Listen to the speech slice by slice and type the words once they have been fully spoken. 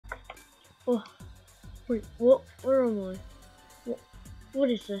Oh, wait, what? Where am I? What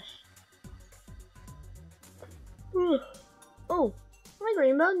is this? Oh, hi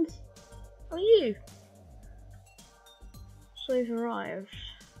green buns. How are you? Slaves arrived.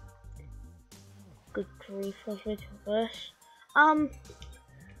 Good grief, I was waiting for this.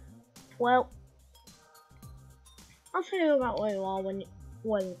 Well, I'll tell you about where you are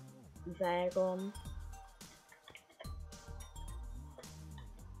when they're gone.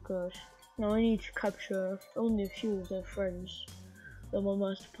 Good. Now I need to capture only a few of their friends, then my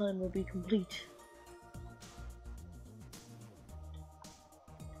master plan will be complete.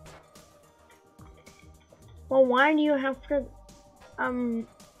 Well, why do you have to,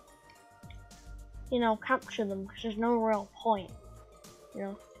 you know, capture them? Because there's no real point, you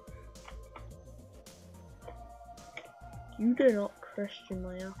know. You do not question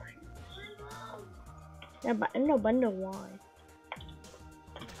my actions. Yeah, but I wonder why.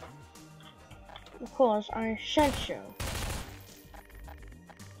 Of course, I said so.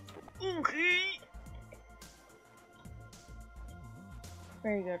 Okay.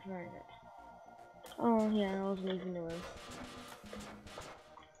 Very good, very good. Oh yeah, I was leaving the room.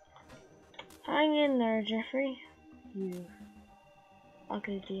 Hang in there, Jeffrey. You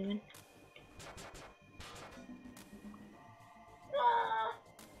ugly demon.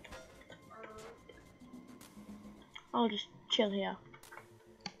 I'll just chill here.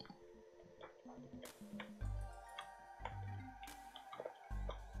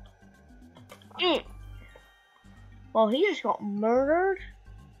 Well, he just got murdered.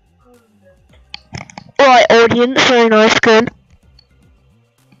 Right, audience, very nice, good.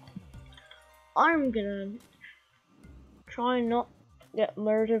 I'm gonna try not get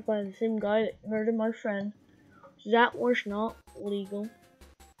murdered by the same guy that murdered my friend. That was not legal.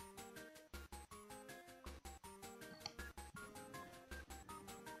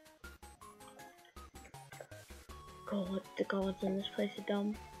 God, the gods in this place are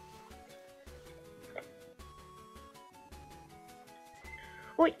dumb.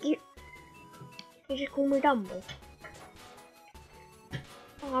 Wait, you just call me Dumbo?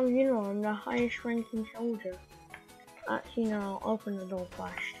 Oh, you know, I'm the highest ranking soldier. Actually, no, I'll open the door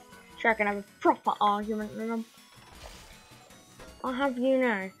first, so I can have a proper argument with them. I'll have you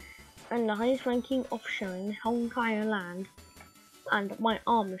know, I'm the highest ranking officer in this whole entire land, and my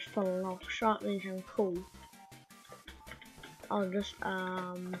arm is falling off, so that means I'm cool. I'll just,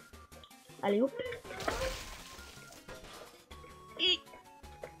 alley-oop.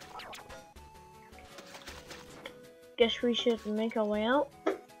 Guess we should make our way out.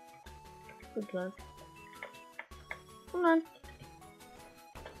 Good plan. Come on.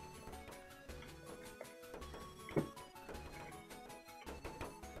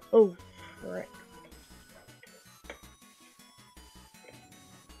 Oh, frick.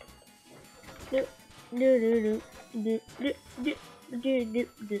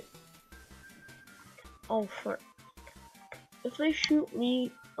 Oh, frick. If they shoot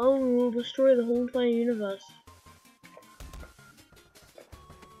me, I will destroy the whole entire universe.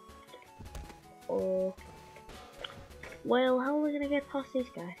 Oh. Well, how are we gonna get past these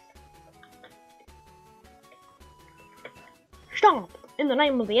guys? Stop! In the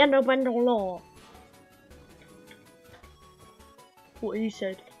name of the Endobender law! What he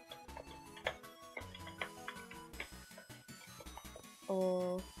said.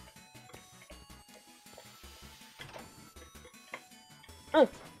 Oh. Oh!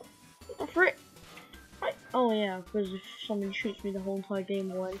 What the frick? Right. Oh yeah, because if someone shoots me the whole entire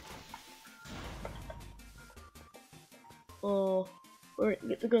game away. Oh. Alright,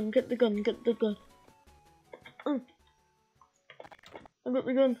 get the gun, get the gun, get the gun. I got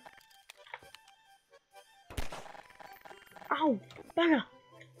the gun. Ow! Bugger!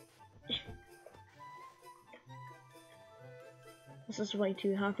 This is way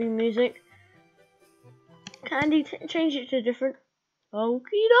too happy music. Candy, change it to different. Okie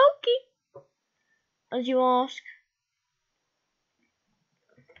dokie. As you ask.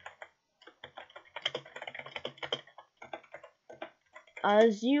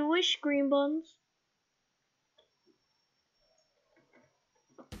 As you wish, green buns.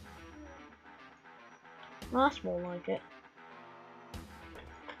 That's more like it.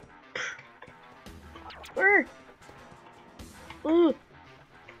 Ooh.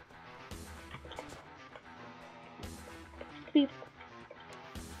 Beep.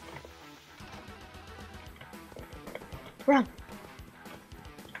 Run.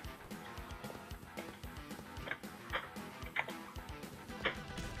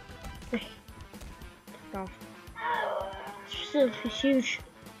 Oh. It's huge.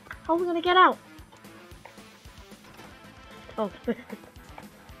 How are we gonna get out? Oh.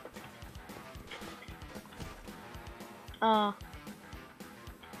 we'll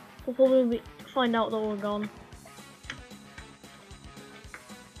probably find out that we're gone.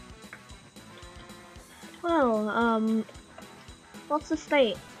 Well, what's the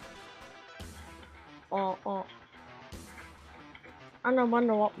state? Oh. And a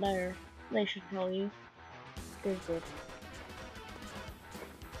window up there. They should tell you. Good.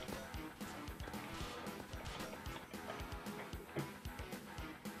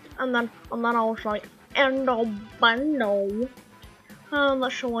 And then I was like, and the window.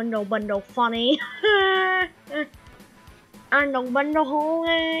 Let's show window funny. And the window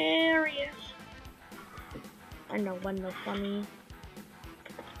hilarious. And the window funny.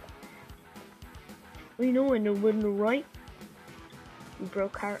 We know in the window, right? We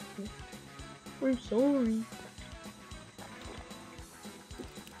broke character. I'm sorry.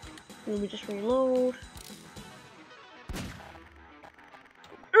 Let me just reload.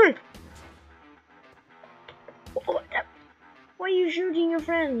 Why are you shooting your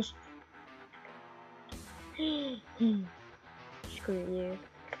friends? Screw you.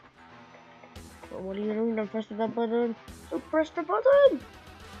 Well, what are you doing? Don't press that button. Don't press the button.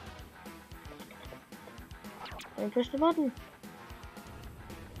 Don't press the button.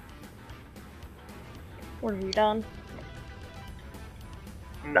 What have you done?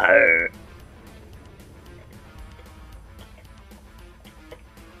 No.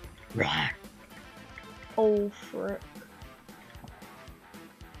 Right. Oh, frick.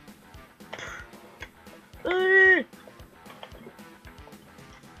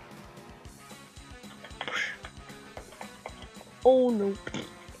 Oh no.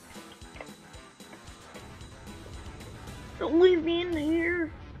 Don't leave me in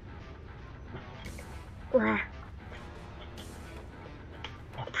here.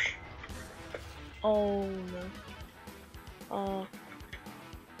 Oh no.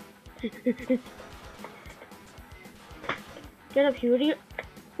 Get up here, idiot.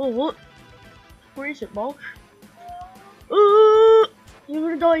 Oh, what? Where is it, boss?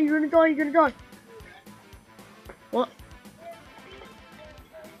 You're gonna die. What?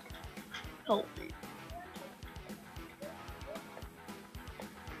 Help me.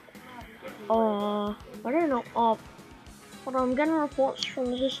 I don't know. But I'm getting reports from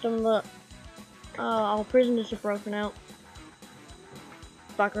the system that our prisoners have broken out.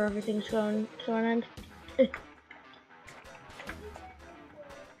 Backer, everything's going to an end.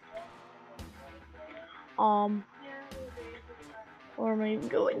 Where am I even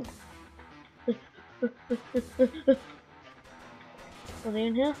going? Are they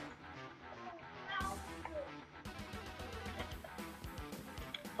in here?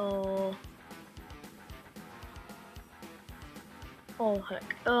 Oh heck.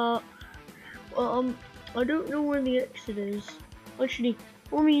 I don't know where the exit is. Actually,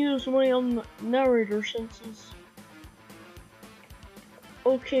 let me use my narrator senses.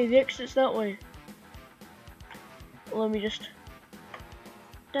 Okay, the exit's that way. Let me just.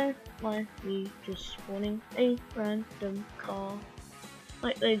 Don't mind me just spawning a random car.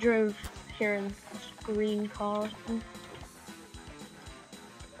 Like they drove here in this green car.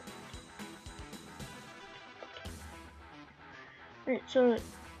 Right, so.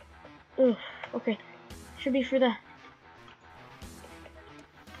 Okay. Should be through there.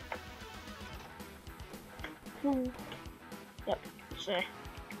 Yep, it's there.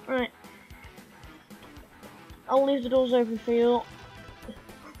 Right. I'll leave the doors open for you.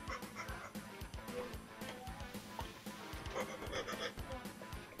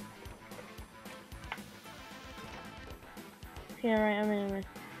 Yeah, right, I'm in.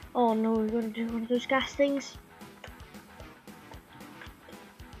 Oh no, we've got to do one of those gas things.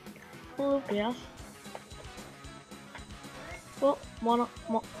 Oh, yes. Well, why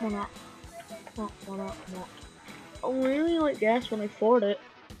not? I really like gas when I ford it.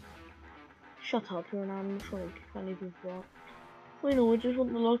 Shut up, you're an animal freak. Can't even fart. I know, I just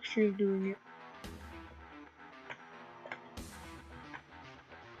want the luxury of doing it.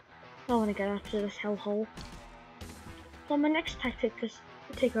 I want to get out of this hellhole. So my next tactic is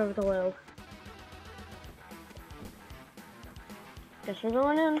to take over the world. Guess we're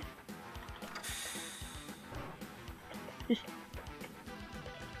going in.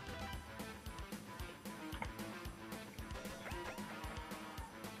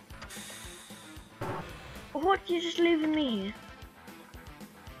 What? You just leaving me here?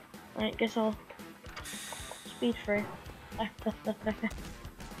 Right, guess I'll speed through.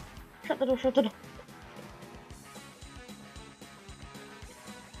 Shut the door.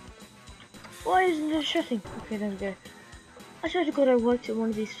 Why isn't it shutting? Okay, there we go. I swear to God I worked at one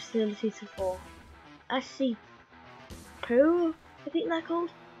of these facilities before. SC2, I think they're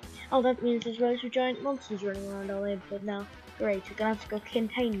called. Oh, that means there's loads of giant monsters running around our neighborhood now. Great, we're gonna have to go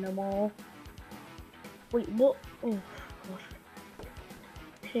contain them all. Wait, what? Oh, God.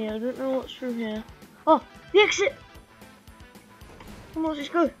 Okay, I don't know what's through here. Oh, the exit! Come on, let's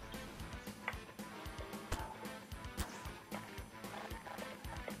go.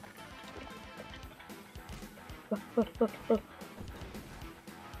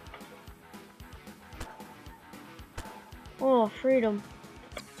 Oh, freedom.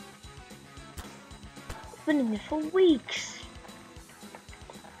 I've been in here for weeks.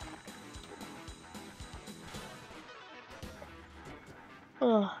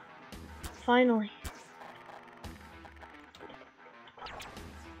 Oh, finally.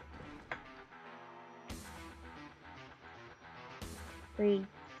 We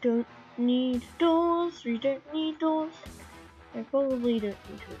don't need doors, we don't need doors. I probably don't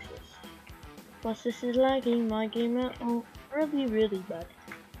need horses. Plus this is lagging my game out really bad.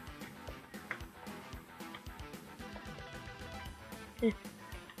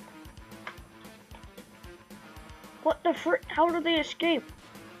 What the frick? How did they escape?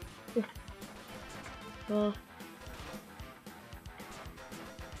 There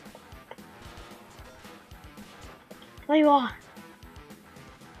you are!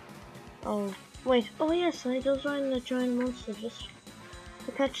 Oh, wait. Oh yes, I was riding the giant monster just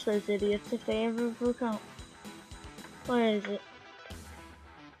to catch those idiots if they ever broke out. Where is it?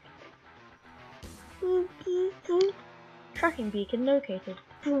 Tracking beacon located.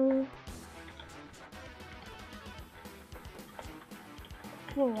 Go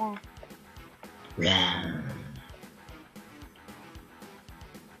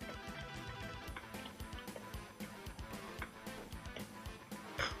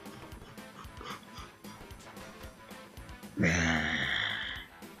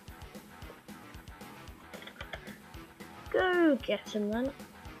get him then.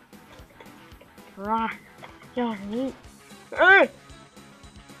 Rah. Yeah,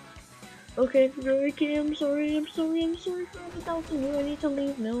 okay, I'm sorry for ever doubting you. I need to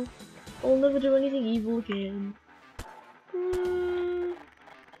leave now. I'll never do anything evil again.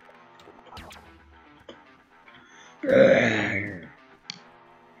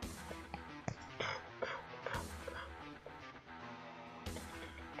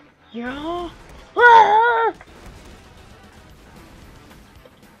 Yeah. Ah!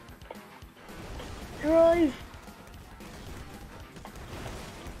 Drive.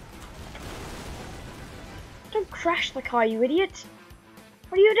 Don't crash the car, you idiot.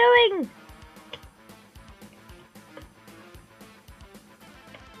 What are you doing?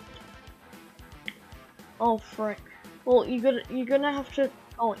 Oh frick. Well, you're gonna have to.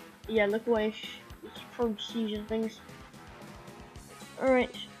 Oh yeah, look away from seizure things. All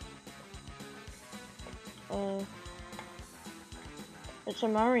right. It's a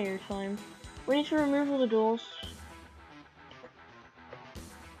Mario time. We need to remove all the doors.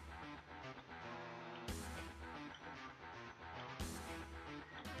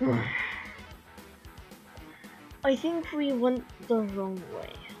 I think we went the wrong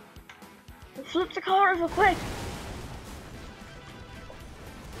way. Flip the car over quick!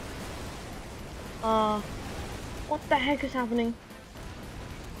 What the heck is happening?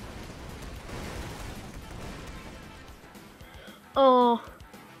 Oh,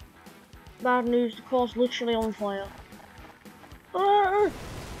 bad news, the car's literally on fire. Ah!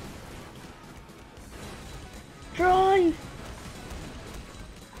 Drive!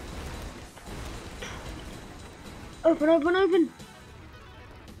 Open!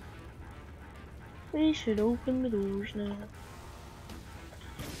 We should open the doors now.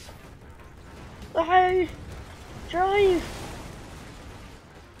 Hey! Drive!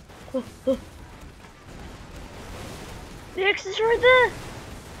 The exit's right there!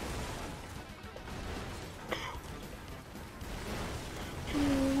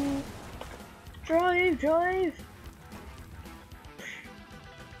 Drive!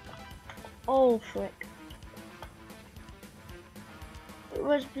 Oh frick.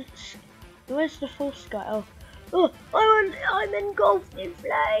 Where's the full sky? Oh, I'm engulfed in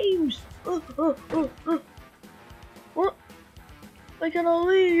flames! What? I cannot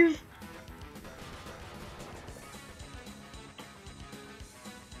leave!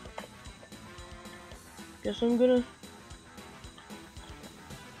 Guess I'm gonna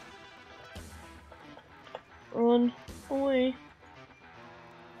run away.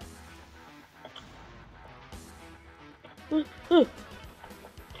 Let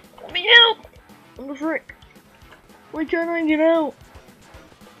me out! What the frick? Why can't I get out?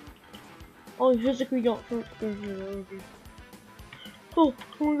 Oh, I physically got through. Oh,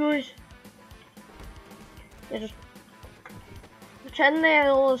 come on guys. Yeah, Pretend they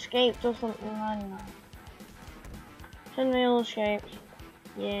all escaped or something, I don't know. Pretend they all escaped.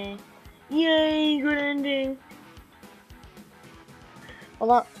 Yay. Yay, good ending.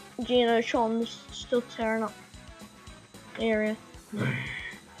 Well, that Gino Sean's still tearing up the area.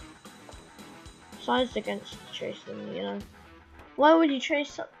 Sized against chasing, you know. Why would you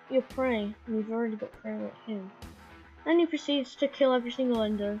chase up your prey when you've already got prey like him? Then he proceeds to kill every single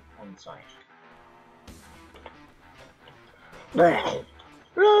ender on sight. Run!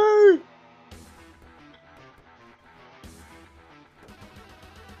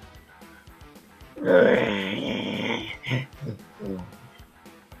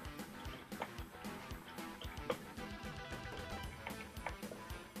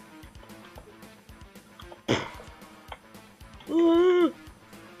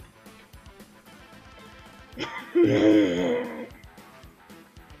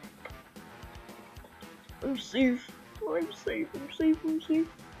 I'm safe. I'm safe. I'm safe. I'm safe.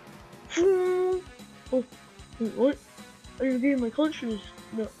 Oh, wait, what? I just gave my clutches.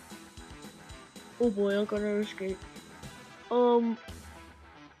 No. Oh boy, I gotta escape. Hold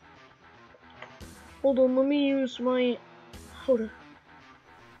on. Let me use my. Hold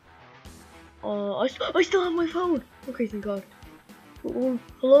on. I still have my phone. Okay, thank God. Hello,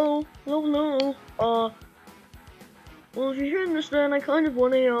 hello, hello. Well, if you're hearing this, then I kind of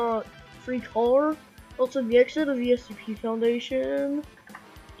want a free car. Also, the exit of the SCP Foundation.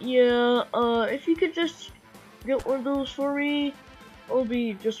 Yeah, if you could just get one of those for me, I'll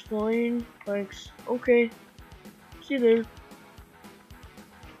be just fine. Thanks. Okay. See you there.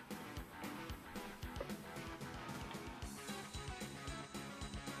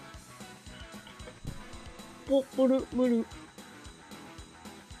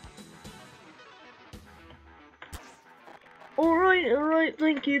 Alright,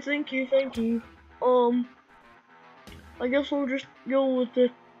 thank you. I guess I'll just go with the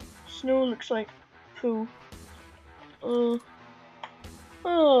snow looks like poo.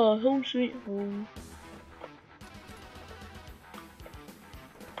 Home sweet home.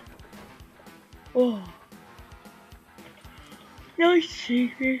 Oh. Nice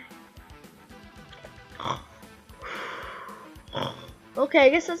secret. Okay, I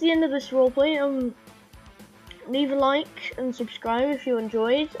guess that's the end of this roleplay. Leave a like and subscribe if you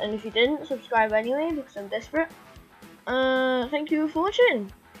enjoyed, and if you didn't, subscribe anyway because I'm desperate. Thank you for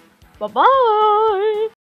watching. Bye bye.